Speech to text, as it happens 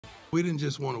We didn't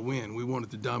just want to win, we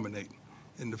wanted to dominate.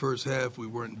 In the first half, we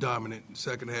weren't dominant. In the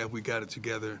second half, we got it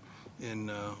together,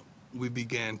 and we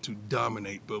began to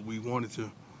dominate. But we wanted to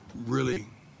really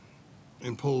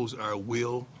impose our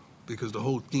will because the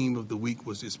whole theme of the week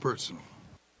was it's personal.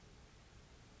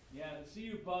 Yeah, the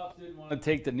CU Buffs didn't want to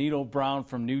take the Needle Brown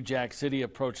from New Jack City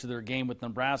approach to their game with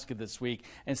Nebraska this week.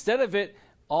 Instead of it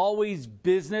always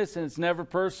business and it's never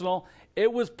personal,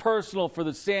 it was personal for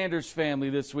the Sanders family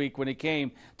this week when it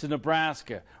came to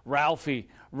Nebraska. Ralphie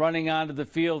running onto the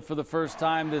field for the first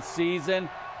time this season.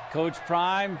 Coach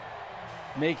Prime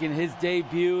making his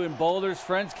debut in Boulder's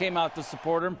friends came out to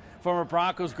support him. Former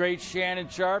Broncos great Shannon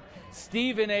Sharp.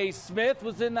 Stephen A. Smith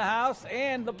was in the house,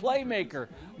 and the playmaker,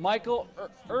 Michael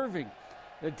Irving.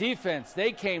 The defense,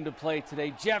 they came to play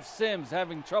today. Jeff Sims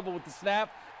having trouble with the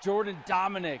snap. Jordan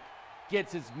Dominic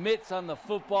gets his mitts on the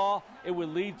football. It would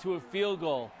lead to a field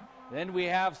goal. Then we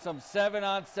have some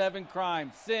 7-on-7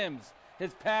 crime. Sims,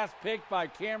 his pass picked by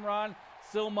Cameron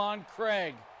Silmon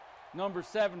Craig, number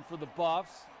 7 for the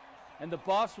Buffs. And the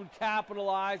Buffs would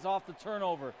capitalize off the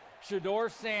turnover. Shedeur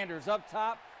Sanders up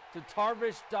top to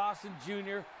Tarvish Dawson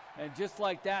Jr. And just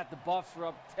like that, the Buffs were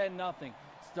up 10-0.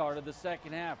 Start of the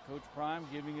second half. Coach Prime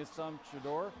giving us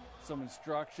Shedeur some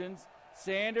instructions.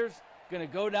 Sanders going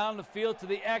to go down the field to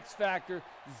the X factor,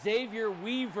 Xavier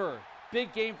Weaver.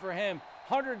 Big game for him.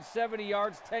 170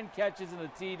 yards, 10 catches, and a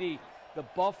TD. The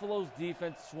Buffalo's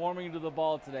defense swarming into the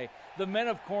ball today. The men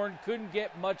of Corn couldn't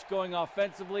get much going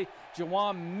offensively.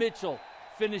 Jawan Mitchell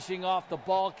finishing off the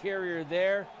ball carrier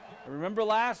there. Remember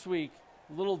last week,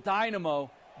 little dynamo,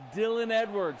 Dylan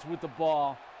Edwards with the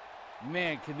ball.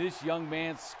 Man, can this young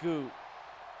man scoot.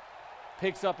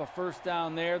 Picks up a first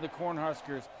down there, the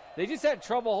Cornhuskers. They just had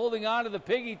trouble holding on to the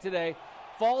Piggy today.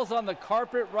 Falls on the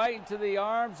carpet right into the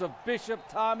arms of Bishop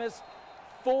Thomas.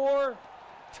 4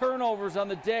 turnovers on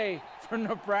the day for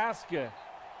Nebraska.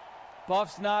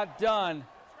 Buff's not done.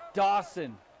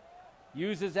 Dawson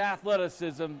uses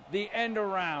athleticism, the end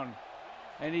around,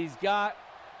 and he's got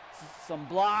some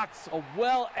blocks, a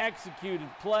well-executed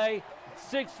play.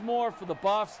 6 more for the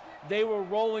Buffs. They were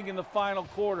rolling in the final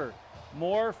quarter.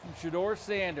 More from Shedeur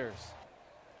Sanders.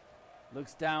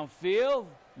 Looks downfield.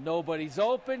 Nobody's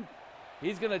open.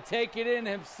 He's going to take it in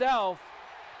himself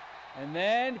and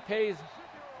then pays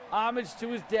homage to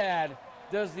his dad.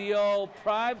 Does the old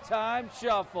primetime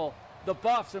shuffle. The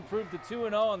Buffs improved to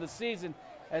 2-0 on the season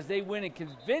as they win in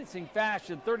convincing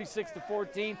fashion,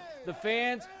 36-14. The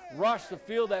fans rushed the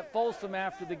field at Folsom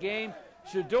after the game.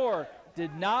 Shedeur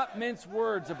did not mince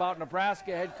words about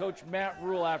Nebraska head coach Matt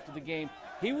Rule after the game.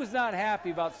 He was not happy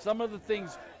about some of the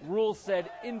things Rule said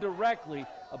indirectly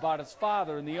about his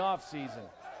father in the offseason.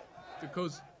 The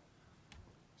coach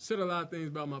said a lot of things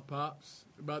about my pops,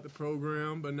 about the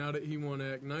program, but now that he want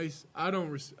to act nice, I don't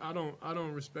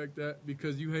respect that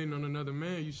because you hating on another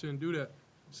man. You shouldn't do that.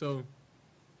 So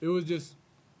it was just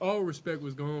all respect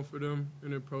was gone for them in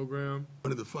their program.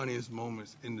 One of the funniest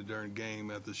moments in the darn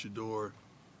game after Shedeur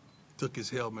took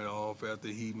his helmet off after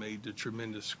he made the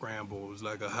tremendous scramble. It was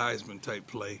like a Heisman-type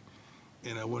play.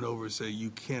 And I went over and said,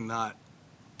 you cannot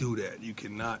do that. You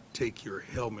cannot take your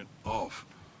helmet off.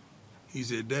 He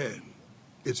said, Dad,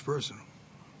 it's personal.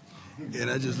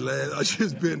 And I just laughed. I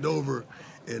just bent over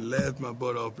and laughed my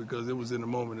butt off because it was in the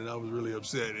moment and I was really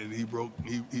upset. And he broke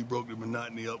the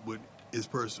monotony up with it's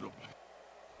personal.